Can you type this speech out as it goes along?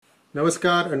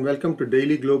Namaskar and welcome to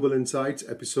Daily Global Insights,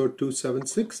 episode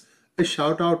 276. A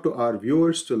shout out to our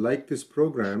viewers to like this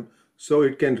program so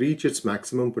it can reach its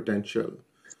maximum potential.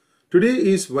 Today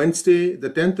is Wednesday, the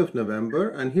 10th of November,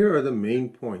 and here are the main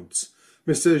points.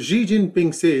 Mr. Xi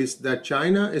Jinping says that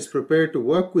China is prepared to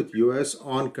work with US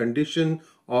on condition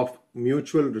of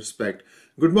mutual respect.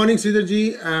 Good morning,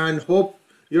 Sridharji, and hope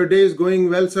your day is going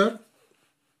well, sir.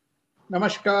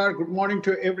 Namaskar, good morning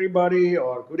to everybody,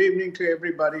 or good evening to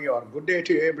everybody, or good day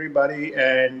to everybody.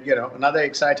 And, another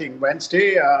exciting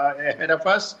Wednesday ahead of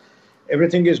us.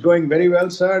 Everything is going very well,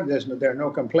 sir. There are no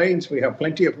complaints. We have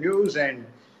plenty of news. And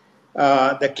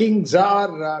the King Tsar,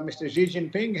 Mr. Xi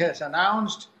Jinping, has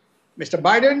announced, Mr.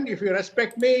 Biden, if you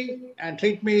respect me and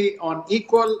treat me on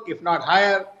equal, if not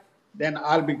higher, then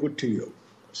I'll be good to you.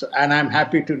 And I'm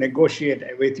happy to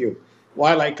negotiate with you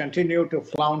while I continue to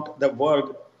flaunt the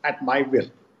world at my will.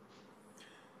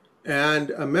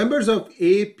 And members of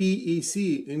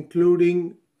APEC,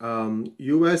 including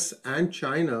US and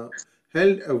China,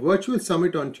 held a virtual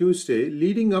summit on Tuesday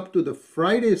leading up to the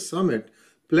Friday summit,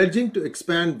 pledging to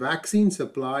expand vaccine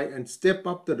supply and step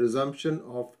up the resumption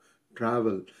of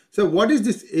travel. So what is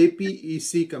this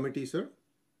APEC committee, sir?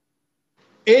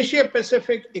 Asia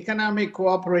Pacific Economic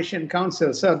Cooperation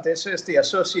Council, sir, this is the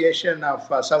association of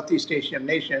Southeast Asian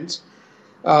nations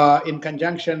in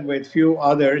conjunction with few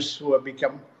others who have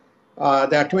become.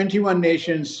 There are 21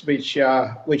 nations which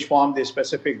form this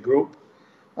Pacific group,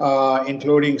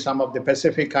 including some of the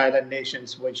Pacific Island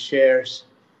nations, which shares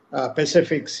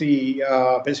Pacific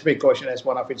Ocean as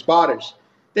one of its borders.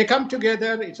 They come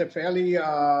together. It's a fairly,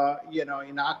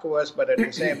 innocuous, but at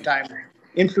the same time,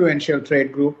 influential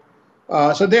trade group.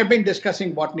 So they've been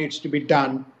discussing what needs to be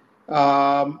done.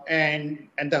 And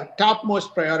the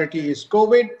topmost priority is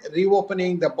COVID,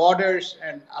 reopening the borders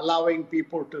and allowing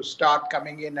people to start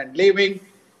coming in and leaving.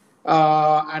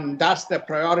 And that's the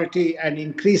priority, and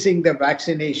increasing the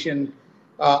vaccination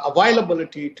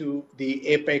availability to the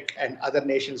APEC and other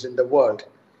nations in the world.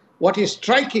 What is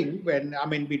striking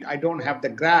I don't have the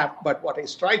graph, but what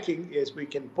is striking is we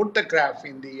can put the graph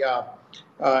in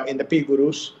the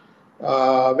P-Gurus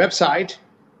website.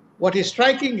 What is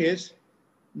striking is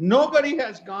nobody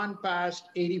has gone past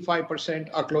 85%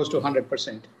 or close to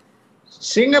 100%.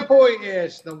 Singapore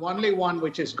is the only one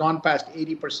which has gone past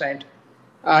 80%.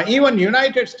 Even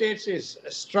United States is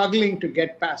struggling to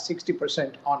get past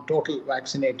 60% on totally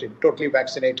vaccinated.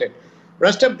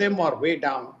 Rest of them are way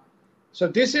down. So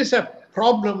this is a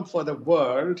problem for the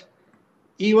world,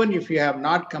 even if you have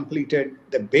not completed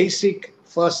the basic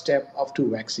first step of 2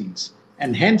 vaccines,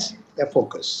 and hence the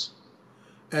focus.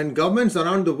 And governments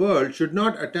around the world should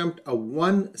not attempt a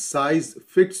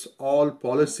one-size-fits-all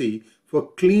policy for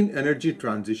clean energy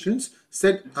transitions,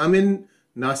 said Amin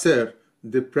Nasser,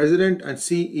 the president and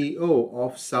CEO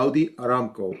of Saudi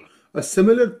Aramco. A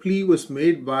similar plea was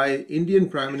made by Indian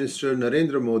Prime Minister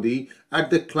Narendra Modi at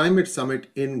the climate summit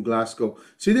in Glasgow.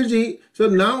 Sridharji, so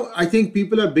now I think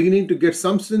people are beginning to get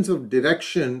some sense of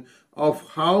direction of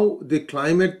how the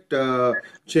climate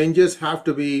changes have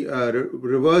to be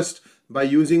reversed by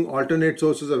using alternate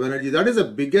sources of energy. That is the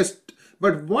biggest.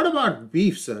 But what about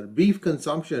beef, sir? Beef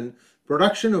consumption,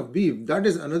 production of beef, that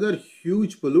is another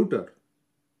huge polluter.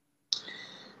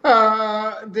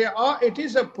 It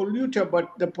is a polluter,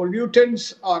 but the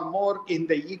pollutants are more in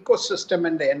the ecosystem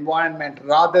and the environment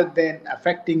rather than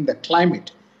affecting the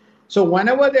climate. So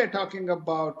whenever they're talking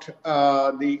about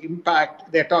the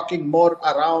impact, they're talking more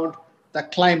around the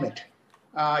climate.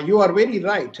 You are very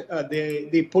right.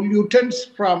 The pollutants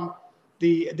from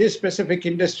these specific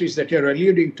industries that you're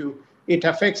alluding to, it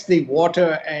affects the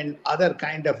water and other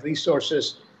kind of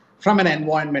resources from an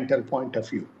environmental point of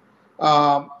view.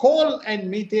 Coal and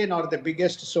methane are the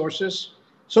biggest sources.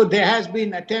 So there has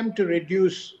been attempt to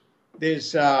reduce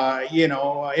these,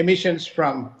 emissions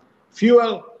from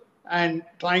fuel and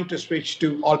trying to switch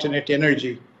to alternate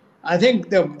energy. I think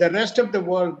the rest of the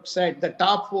world said the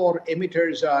top 4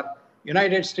 emitters are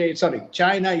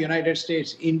China, United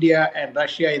States, India, and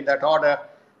Russia in that order.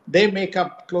 They make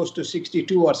up close to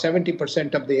 62 or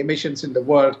 70% of the emissions in the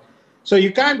world. So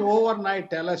you can't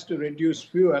overnight tell us to reduce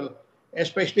fuel,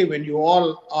 especially when you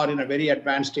all are in a very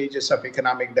advanced stages of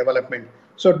economic development.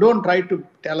 So don't try to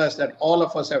tell us that all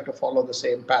of us have to follow the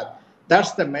same path.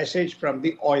 That's the message from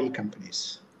the oil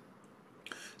companies.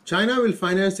 China will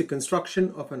finance the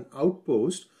construction of an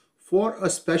outpost for a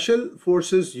special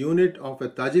forces unit of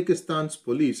Tajikistan's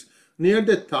police near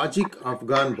the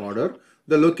Tajik-Afghan border.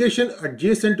 The location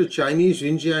adjacent to Chinese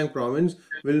Xinjiang province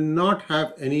will not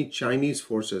have any Chinese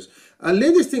forces. Lay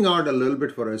this thing out a little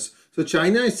bit for us. So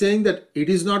China is saying that it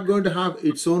is not going to have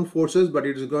its own forces, but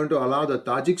it is going to allow the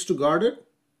Tajiks to guard it?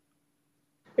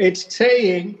 It's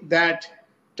saying that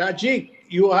Tajik,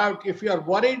 if you are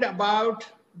worried about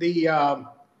the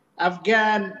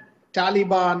Afghan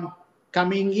Taliban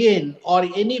coming in or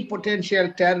any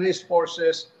potential terrorist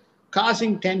forces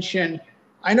causing tension,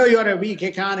 I know you are a weak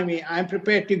economy. I'm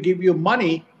prepared to give you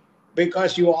money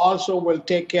because you also will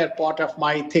take care part of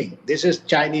my thing. This is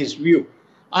Chinese view.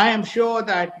 I am sure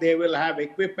that they will have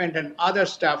equipment and other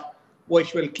stuff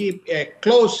which will keep a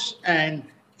close and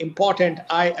important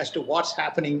eye as to what's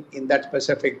happening in that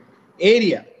specific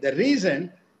area. The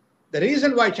reason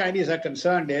why Chinese are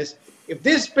concerned is if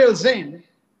this spills in,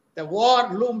 the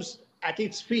war looms at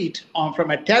its feet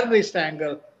from a terrorist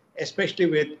angle, especially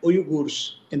with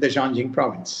Uyghurs in the Xinjiang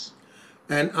province.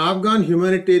 An Afghan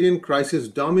humanitarian crisis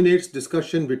dominates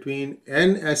discussion between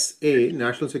NSA,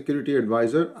 National Security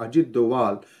Advisor Ajit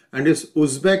Doval, and his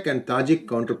Uzbek and Tajik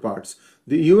counterparts.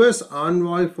 The US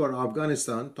envoy for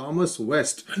Afghanistan, Thomas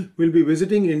West, will be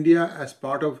visiting India as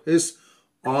part of his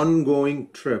ongoing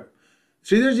trip.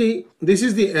 Sridharji, this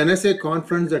is the NSA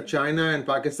conference that China and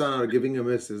Pakistan are giving a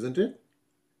miss, isn't it?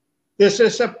 This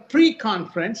is a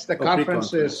pre-conference. The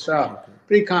conference is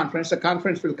pre-conference. The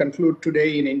conference will conclude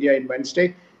today in India in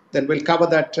Wednesday. Then we'll cover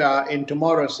that in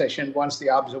tomorrow's session once the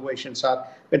observations are.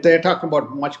 But they're talking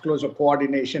about much closer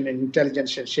coordination and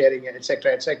intelligence sharing, et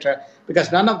cetera,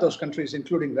 because none of those countries,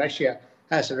 including Russia,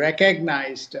 has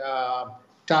recognized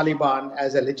Taliban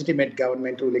as a legitimate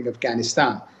government ruling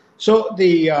Afghanistan. So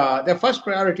the first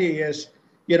priority is,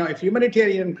 if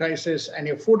humanitarian crisis and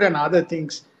if food and other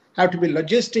things have to be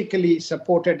logistically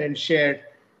supported and shared,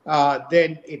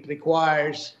 then it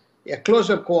requires a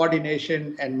closer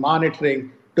coordination and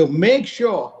monitoring to make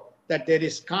sure that there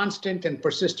is constant and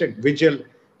persistent vigil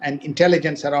and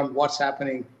intelligence around what's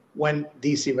happening when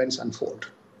these events unfold.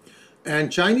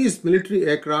 And Chinese military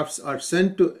aircrafts are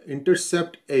sent to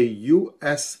intercept a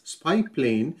US spy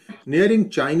plane nearing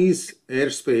Chinese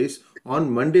airspace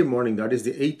on Monday morning, that is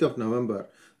the 8th of November.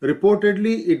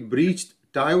 Reportedly, it breached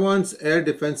Taiwan's Air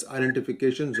Defense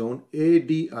Identification Zone,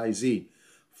 ADIZ.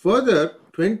 Further,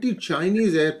 20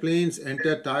 Chinese airplanes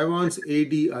entered Taiwan's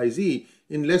ADIZ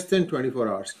in less than 24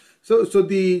 hours. So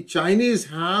the Chinese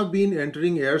have been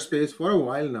entering airspace for a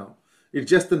while now. It's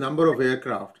just the number of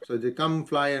aircraft. So they come,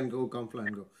 fly and go, come, fly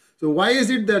and go. So why is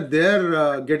it that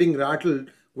they're getting rattled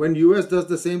when US does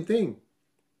the same thing?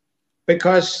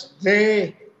 Because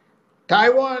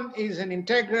Taiwan is an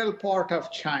integral part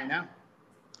of China.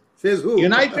 Says who?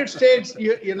 United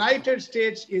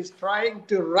States is trying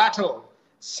to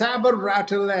saber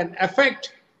rattle and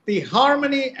affect the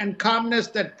harmony and calmness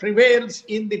that prevails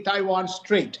in the Taiwan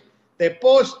Strait. They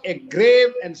pose a grave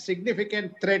and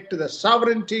significant threat to the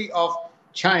sovereignty of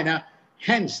China.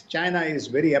 Hence, China is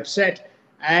very upset,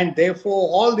 and therefore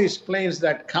all these planes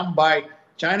that come by,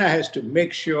 China has to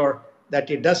make sure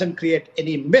that it doesn't create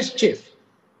any mischief,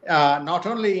 not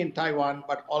only in Taiwan,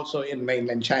 but also in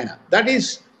mainland China. That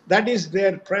is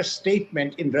their press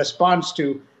statement in response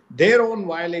to their own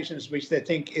violations, which they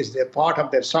think is their part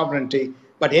of their sovereignty,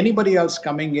 but anybody else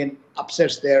coming in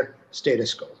upsets their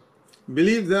status quo.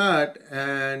 Believe that,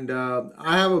 and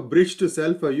I have a bridge to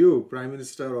sell for you, Prime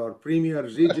Minister or Premier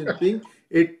Xi Jinping.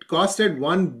 It costed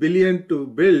 $1 billion to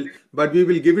build, but we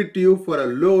will give it to you for a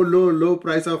low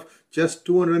price of just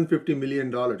 $250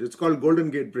 million. It's called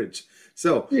Golden Gate Bridge.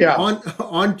 So yeah.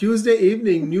 On Tuesday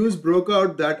evening, news broke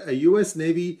out that a US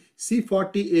Navy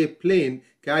C-40A plane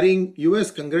carrying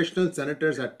US congressional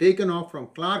senators had taken off from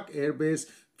Clark Air Base,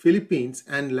 Philippines,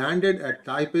 and landed at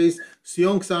Taipei's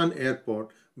Seongsan Airport,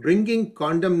 bringing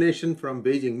condemnation from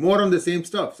Beijing. More on the same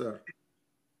stuff, sir.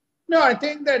 No, I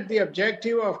think that the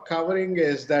objective of covering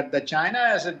is that the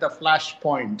China is at the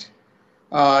flashpoint.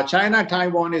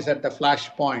 China-Taiwan is at the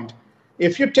flashpoint.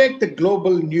 If you take the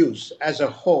global news as a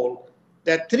whole,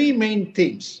 there are three main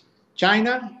themes: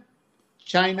 China,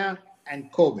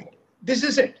 and COVID. This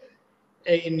is it.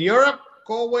 In Europe,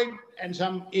 COVID and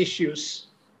some issues.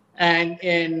 And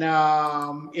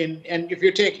if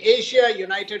you take Asia,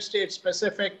 United States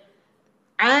Pacific,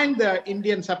 and the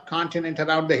Indian subcontinent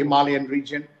around the Himalayan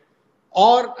region,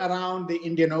 or around the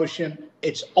Indian Ocean,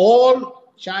 it's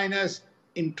all China's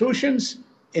intrusions,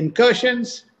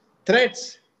 incursions,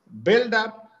 threats,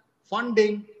 build-up,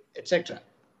 funding, etc.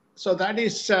 So that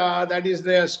is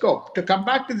their scope. To come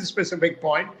back to the specific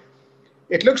point,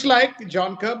 it looks like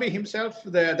John Kirby himself,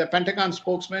 the Pentagon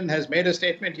spokesman, has made a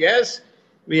statement. Yes,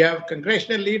 we have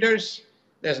congressional leaders.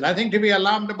 There's nothing to be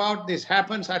alarmed about. This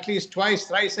happens at least twice,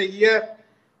 thrice a year.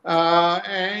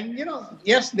 And,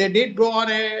 yes, they did go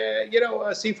on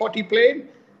a C-40 plane.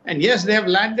 And yes, they have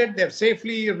landed. They've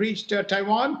safely reached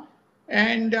Taiwan.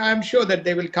 And I'm sure that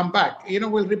they will come back.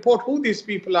 We'll report who these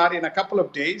people are in a couple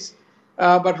of days.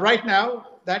 But right now,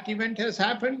 that event has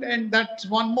happened, and that's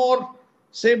one more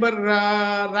saber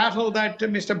rattle that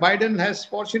Mr. Biden has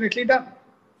fortunately done.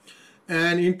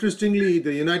 And interestingly,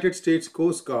 the United States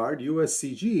Coast Guard,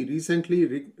 USCG,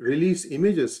 recently released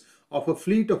images of a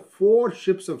fleet of 4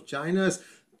 ships of China's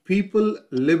People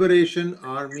Liberation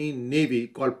Army Navy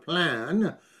called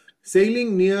PLAN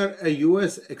sailing near a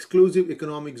US exclusive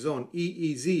economic zone,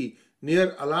 EEZ,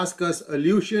 near Alaska's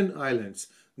Aleutian Islands.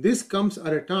 This comes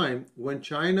at a time when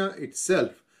China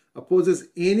itself opposes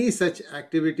any such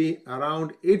activity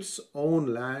around its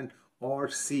own land or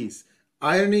seas.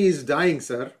 Irony is dying,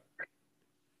 sir.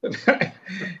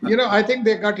 I think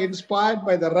they got inspired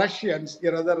by the Russians.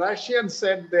 The Russians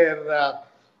sent their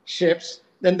ships.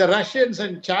 Then the Russians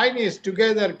and Chinese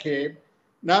together came.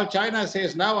 Now China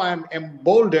says, now I'm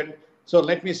emboldened, so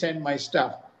let me send my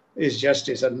stuff. It's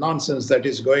a nonsense that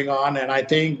is going on. And I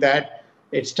think that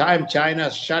it's time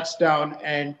China shuts down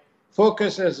and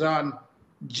focuses on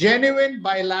genuine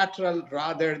bilateral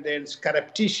rather than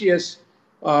surreptitious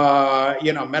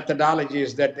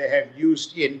methodologies that they have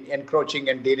used in encroaching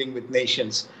and dealing with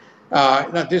nations.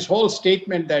 Now, this whole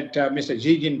statement that Mr.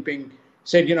 Xi Jinping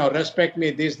said, respect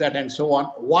me, this, that, and so on.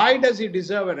 Why does he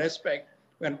deserve a respect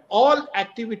when all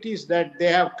activities that they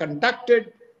have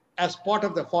conducted as part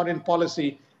of the foreign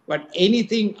policy, but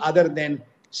anything other than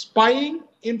spying,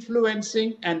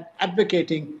 influencing, and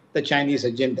advocating the Chinese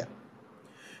agenda?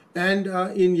 And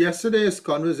in yesterday's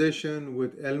conversation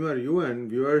with Elmer Yuan,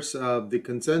 viewers,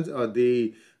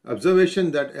 the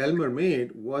observation that Elmer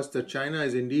made was that China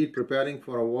is indeed preparing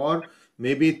for a war,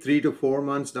 maybe 3 to 4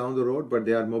 months down the road, but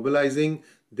they are mobilizing.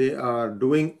 They are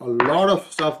doing a lot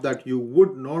of stuff that you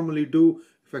would normally do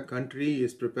if a country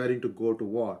is preparing to go to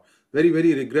war. Very,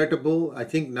 very regrettable. I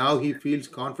think now he feels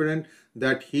confident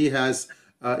that he has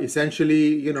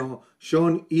essentially,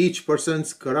 shown each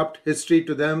person's corrupt history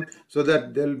to them so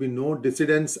that there will be no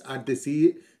dissidents at the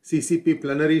CCP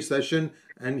plenary session.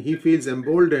 And he feels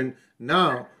emboldened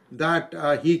now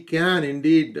that he can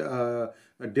indeed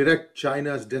direct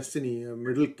China's destiny,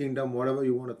 Middle Kingdom, whatever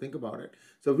you want to think about it.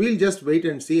 So we'll just wait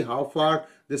and see how far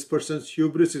this person's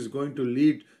hubris is going to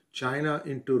lead China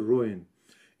into ruin.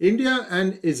 India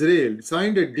and Israel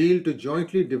signed a deal to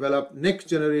jointly develop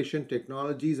next-generation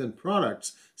technologies and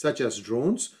products such as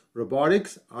drones,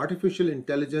 robotics, artificial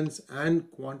intelligence, and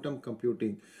quantum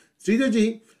computing.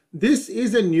 Sridharji, this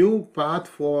is a new path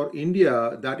for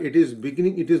India that it is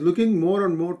looking more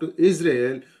and more to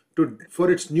Israel for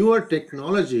its newer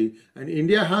technology, and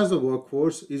India has a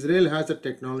workforce, Israel has a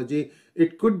technology.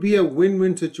 It could be a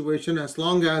win-win situation as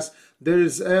long as there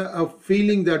is a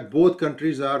feeling that both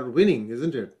countries are winning,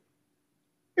 isn't it?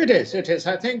 It is.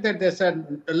 I think that there's a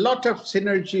lot of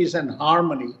synergies and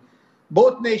harmony.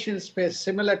 Both nations face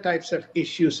similar types of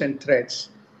issues and threats.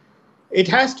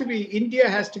 India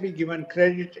has to be given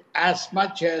credit as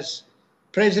much as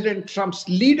President Trump's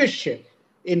leadership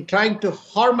in trying to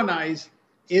harmonize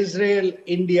Israel,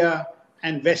 India,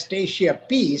 and West Asia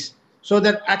peace so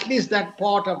that at least that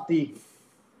part of the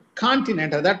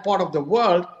continent or that part of the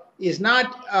world is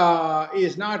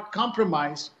not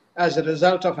compromised as a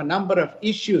result of a number of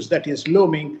issues that is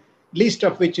looming, least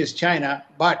of which is China,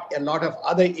 but a lot of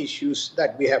other issues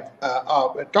that we have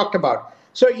talked about.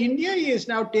 So India is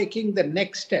now taking the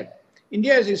next step.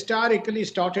 India has historically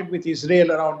started with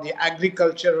Israel around the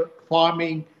agriculture,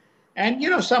 farming, and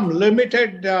some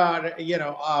limited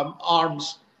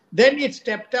arms. Then it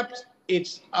stepped up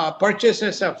its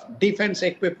purchases of defense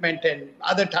equipment and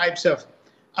other types of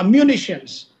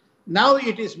munitions. Now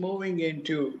it is moving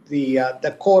into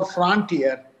the core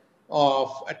frontier of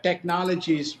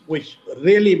technologies which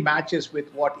really matches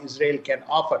with what Israel can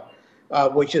offer,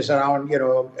 which is around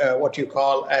what you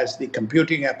call as the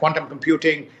computing, quantum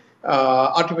computing,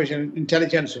 artificial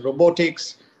intelligence,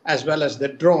 robotics, as well as the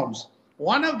drones.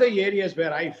 One of the areas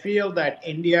where I feel that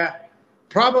India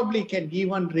probably can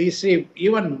even receive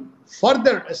even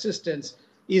further assistance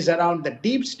is around the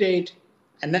deep state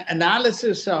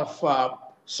analysis of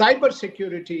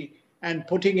cybersecurity and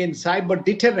putting in cyber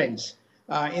deterrence.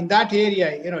 In that area,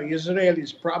 Israel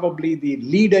is probably the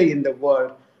leader in the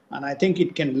world, and I think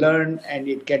it can learn and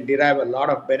it can derive a lot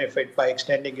of benefit by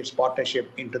extending its partnership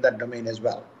into that domain as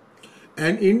well.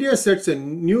 And India sets a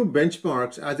new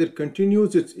benchmarks as it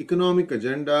continues its economic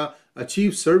agenda,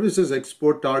 achieves services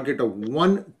export target of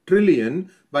 1 trillion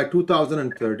by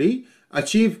 2030,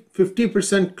 achieve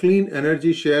 50% clean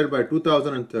energy share by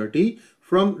 2030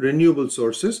 from renewable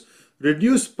sources,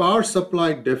 reduce power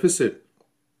supply deficit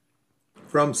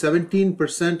from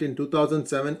 17% in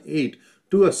 2007-8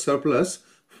 to a surplus,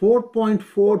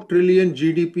 4.4 trillion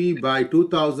GDP by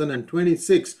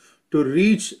 2026 to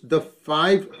reach the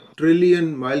 5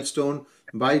 trillion milestone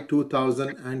by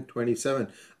 2027.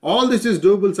 All this is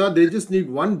doable, sir. They just need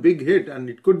one big hit, and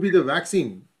it could be the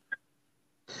vaccine.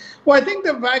 Well, I think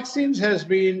the vaccines has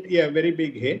been a very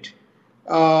big hit.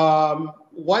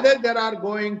 Whether there are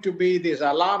going to be these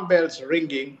alarm bells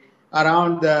ringing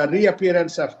around the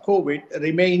reappearance of COVID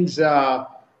remains,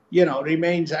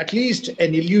 remains at least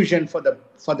an illusion for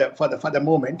the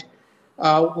moment.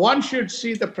 One should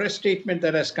see the press statement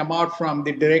that has come out from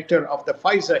the director of the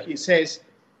Pfizer. He says,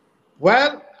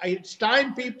 "Well, it's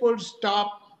time people stop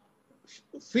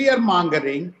fear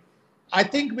mongering. I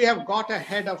think we have got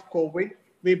ahead of COVID.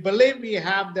 We believe we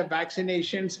have the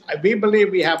vaccinations. We believe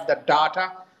we have the data.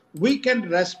 We can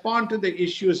respond to the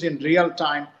issues in real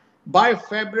time. By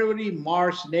February,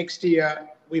 March next year,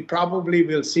 we probably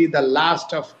will see the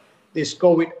last of this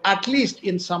COVID, at least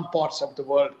in some parts of the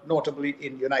world, notably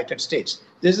in the United States."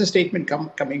 This is a statement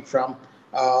coming from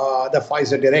the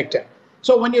Pfizer director.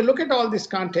 So when you look at all this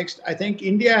context, I think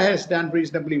India has done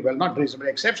reasonably well, not reasonably,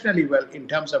 exceptionally well in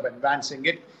terms of advancing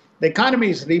it. The economy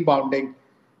is rebounding.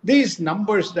 These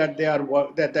numbers that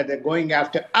they're going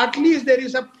after, at least there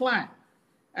is a plan.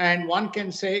 And one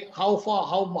can say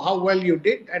how well you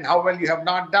did and how well you have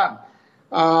not done.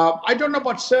 I don't know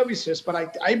about services,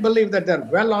 but I believe that they're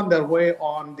well on their way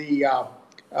on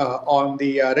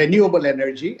the renewable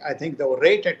energy. I think the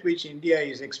rate at which India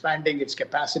is expanding its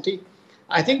capacity.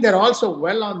 I think they're also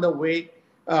well on the way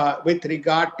with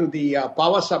regard to the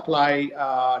power supply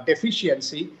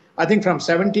deficiency. I think from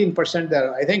 17%,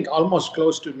 they're, I think, almost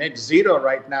close to net zero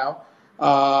right now.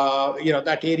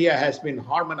 That area has been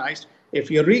harmonized. If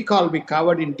you recall, we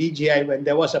covered in DGI when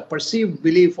there was a perceived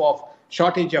belief of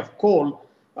shortage of coal,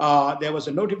 there was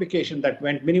a notification that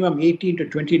went minimum 18 to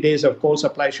 20 days of coal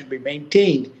supply should be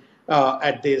maintained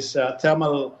at these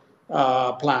thermal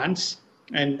plants,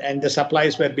 and the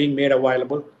supplies were being made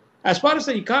available. As far as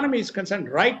the economy is concerned,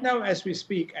 right now as we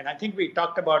speak, and I think we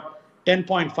talked about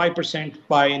 10.5%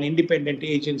 by an independent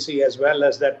agency, as well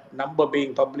as that number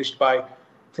being published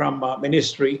from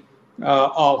Ministry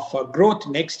of Growth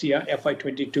next year,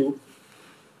 FY22.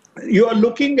 You are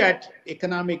looking at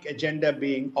economic agenda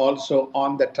being also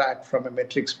on the track from a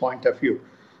metrics point of view.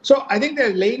 So I think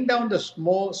they're laying down the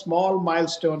small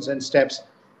milestones and steps,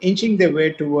 inching their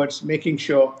way towards making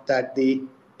sure that the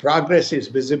progress is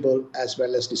visible as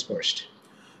well as dispersed.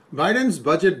 Biden's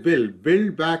budget bill,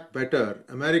 Build Back Better,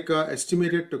 America,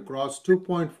 estimated to cross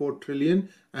 2.4 trillion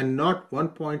and not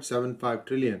 1.75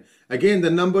 trillion. Again, the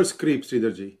numbers creep,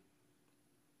 Sridharji.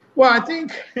 Well, I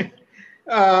think,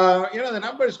 the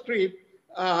numbers creep.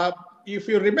 If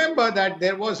you remember that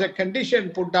there was a condition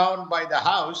put down by the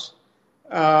House,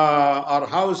 or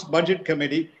House Budget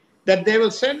Committee, that they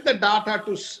will send the data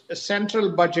to Central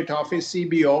Budget Office,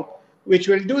 CBO, which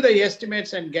will do the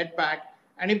estimates and get back.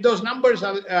 And if those numbers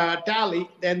tally,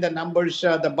 then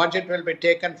the budget will be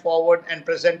taken forward and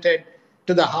presented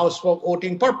to the House for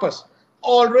voting purpose.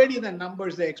 Already the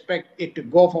numbers, they expect it to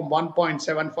go from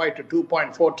 1.75 to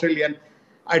 2.4 trillion.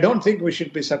 I don't think we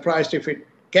should be surprised if it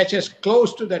catches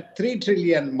close to the 3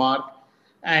 trillion mark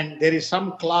and there is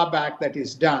some clawback that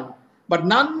is done. But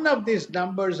none of these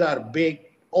numbers are big,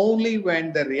 only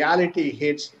when the reality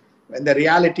hits, when the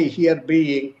reality here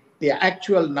being the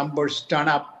actual numbers turn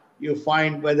up, you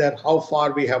find how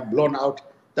far we have blown out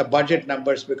the budget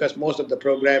numbers, because most of the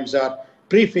programs are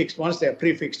prefixed. Once they're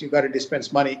prefixed, you got to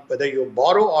dispense money, whether you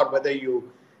borrow or whether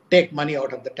you take money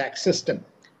out of the tax system.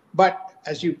 But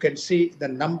as you can see, the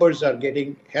numbers are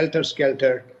getting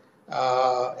helter-skelter,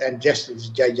 and just the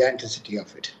giganticity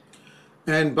of it.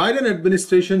 And Biden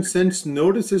administration sends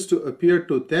notices to appear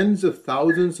to tens of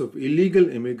thousands of illegal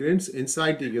immigrants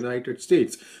inside the United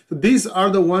States. So these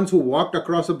are the ones who walked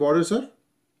across the border, sir?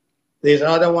 These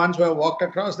are the ones who have walked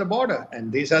across the border.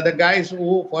 And these are the guys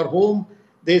for whom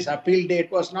this appeal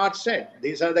date was not set.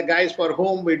 These are the guys for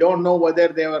whom we don't know whether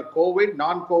they were COVID,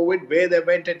 non-COVID, where they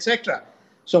went, etc.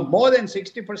 So more than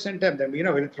 60% of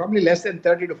them, probably less than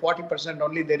 30 to 40%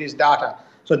 only there is data.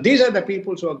 So these are the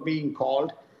people who are being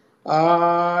called,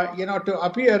 to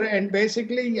appear. And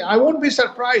basically, I won't be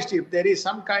surprised if there is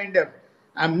some kind of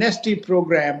amnesty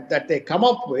program that they come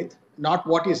up with, not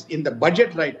what is in the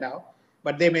budget right now,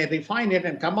 but they may refine it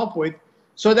and come up with,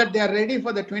 so that they are ready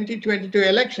for the 2022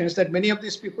 elections, that many of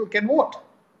these people can vote.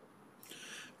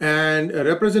 And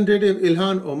Representative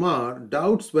Ilhan Omar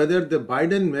doubts whether the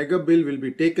Biden mega bill will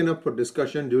be taken up for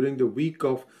discussion during the week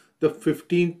of the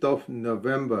 15th of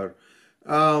November.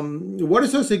 What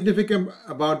is so significant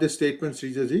about this statement,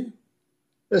 Sridharji?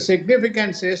 The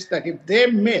significance is that if they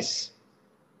miss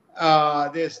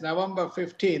this November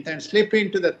 15th and slip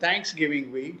into the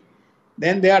Thanksgiving week,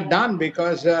 then they are done,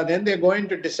 because then they go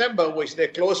into December, which they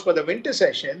close for the winter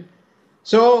session.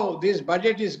 So this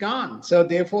budget is gone. So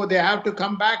therefore, they have to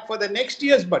come back for the next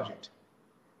year's budget.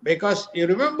 Because you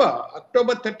remember,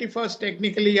 October 31st,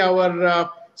 technically our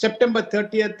September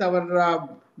 30th, our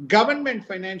government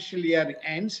financial year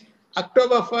ends.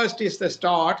 October 1st is the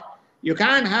start. You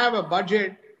can't have a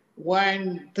budget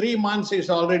when 3 months is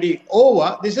already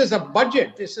over. This is a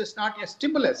budget. This is not a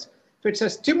stimulus. If it's a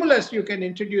stimulus, you can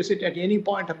introduce it at any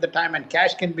point of the time and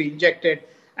cash can be injected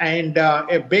and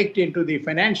baked into the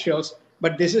financials.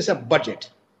 But this is a budget.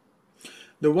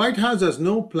 The White House has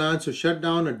no plans to shut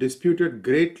down a disputed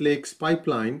Great Lakes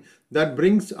pipeline that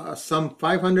brings some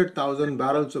 500,000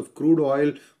 barrels of crude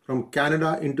oil from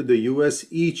Canada into the US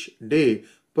each day,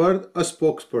 per a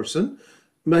spokesperson.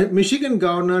 Michigan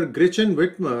Governor Gretchen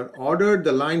Whitmer ordered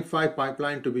the Line 5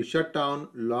 pipeline to be shut down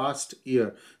last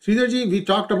year. Sridharji, we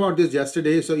talked about this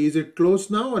yesterday. So is it closed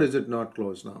now or is it not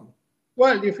closed now?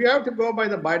 Well, if you have to go by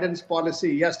the Biden's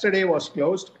policy, yesterday was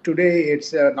closed. Today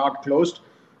it's not closed.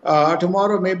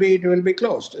 Tomorrow maybe it will be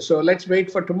closed. So let's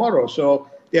wait for tomorrow. So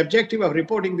the objective of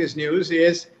reporting this news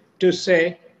is to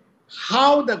say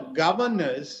how the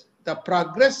governors, the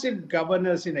progressive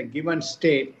governors in a given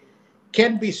state,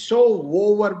 can be so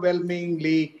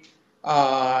overwhelmingly,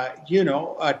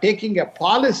 taking a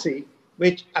policy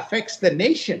which affects the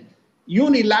nation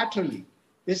unilaterally.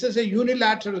 This is a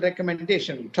unilateral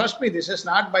recommendation. Trust me, this is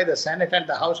not by the Senate and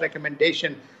the House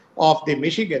recommendation of the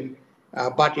Michigan.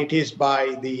 But it is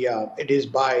by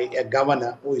a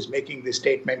governor who is making this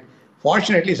statement.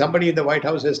 Fortunately, somebody in the White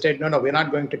House has said, no, we're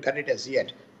not going to cut it as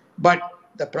yet. But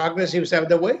the progressives have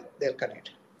the way, they'll cut it.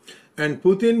 And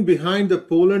Putin behind the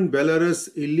Poland-Belarus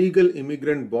illegal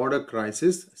immigrant border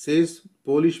crisis, says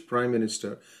Polish Prime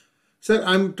Minister. Sir,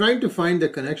 I'm trying to find the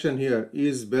connection here.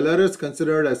 Is Belarus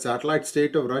considered a satellite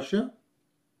state of Russia?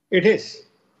 It is.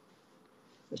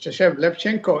 Mr.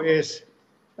 Shevchenko is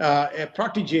a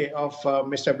protege of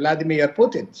Mr. Vladimir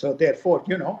Putin. So therefore,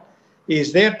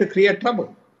 he's there to create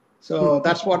trouble. So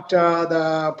that's what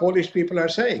the Polish people are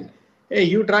saying. Hey,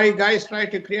 you guys try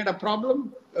to create a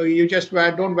problem. You just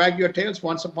don't wag your tails.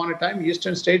 Once upon a time,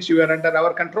 eastern states, you were under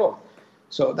our control.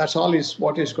 So that's all is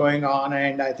what is going on.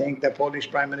 And I think the Polish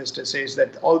Prime Minister says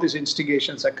that all these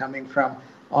instigations are coming from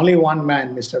only one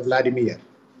man, Mr. Vladimir.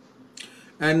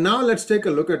 And now let's take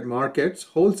a look at markets.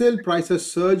 Wholesale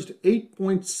prices surged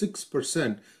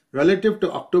 8.6% relative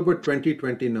to October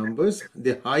 2020 numbers,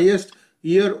 the highest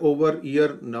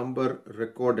year-over-year number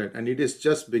recorded. And it is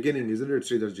just beginning, isn't it,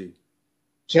 Sridharji?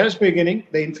 Just beginning.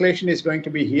 The inflation is going to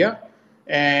be here.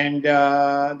 And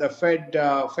the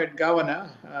Fed governor,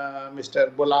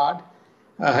 Mr. Bullard,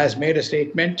 has made a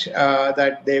statement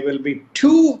that there will be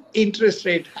 2 interest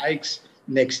rate hikes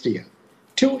next year.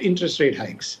 2 interest rate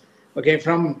hikes. Okay,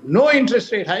 from no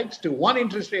interest rate hikes to 1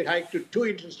 interest rate hike to 2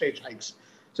 interest rate hikes.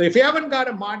 So if you haven't got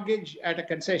a mortgage at a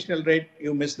concessional rate,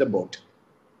 you miss the boat.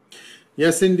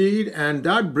 Yes, indeed. And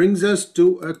that brings us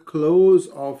to a close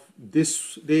of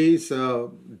this day's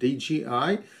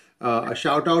DGI. A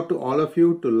shout out to all of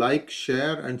you to like,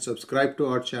 share, and subscribe to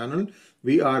our channel.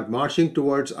 We are marching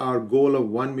towards our goal of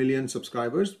 1 million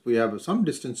subscribers. We have some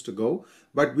distance to go,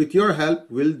 but with your help,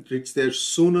 we'll reach there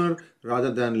sooner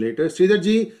rather than later.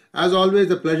 Sridharji, as always,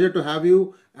 a pleasure to have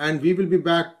you. And we will be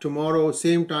back tomorrow,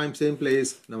 same time, same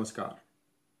place. Namaskar.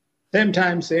 Same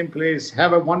time, same place.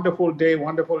 Have a wonderful day,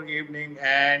 wonderful evening.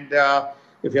 And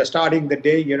if you're starting the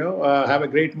day, have a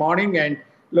great morning and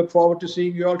look forward to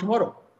seeing you all tomorrow.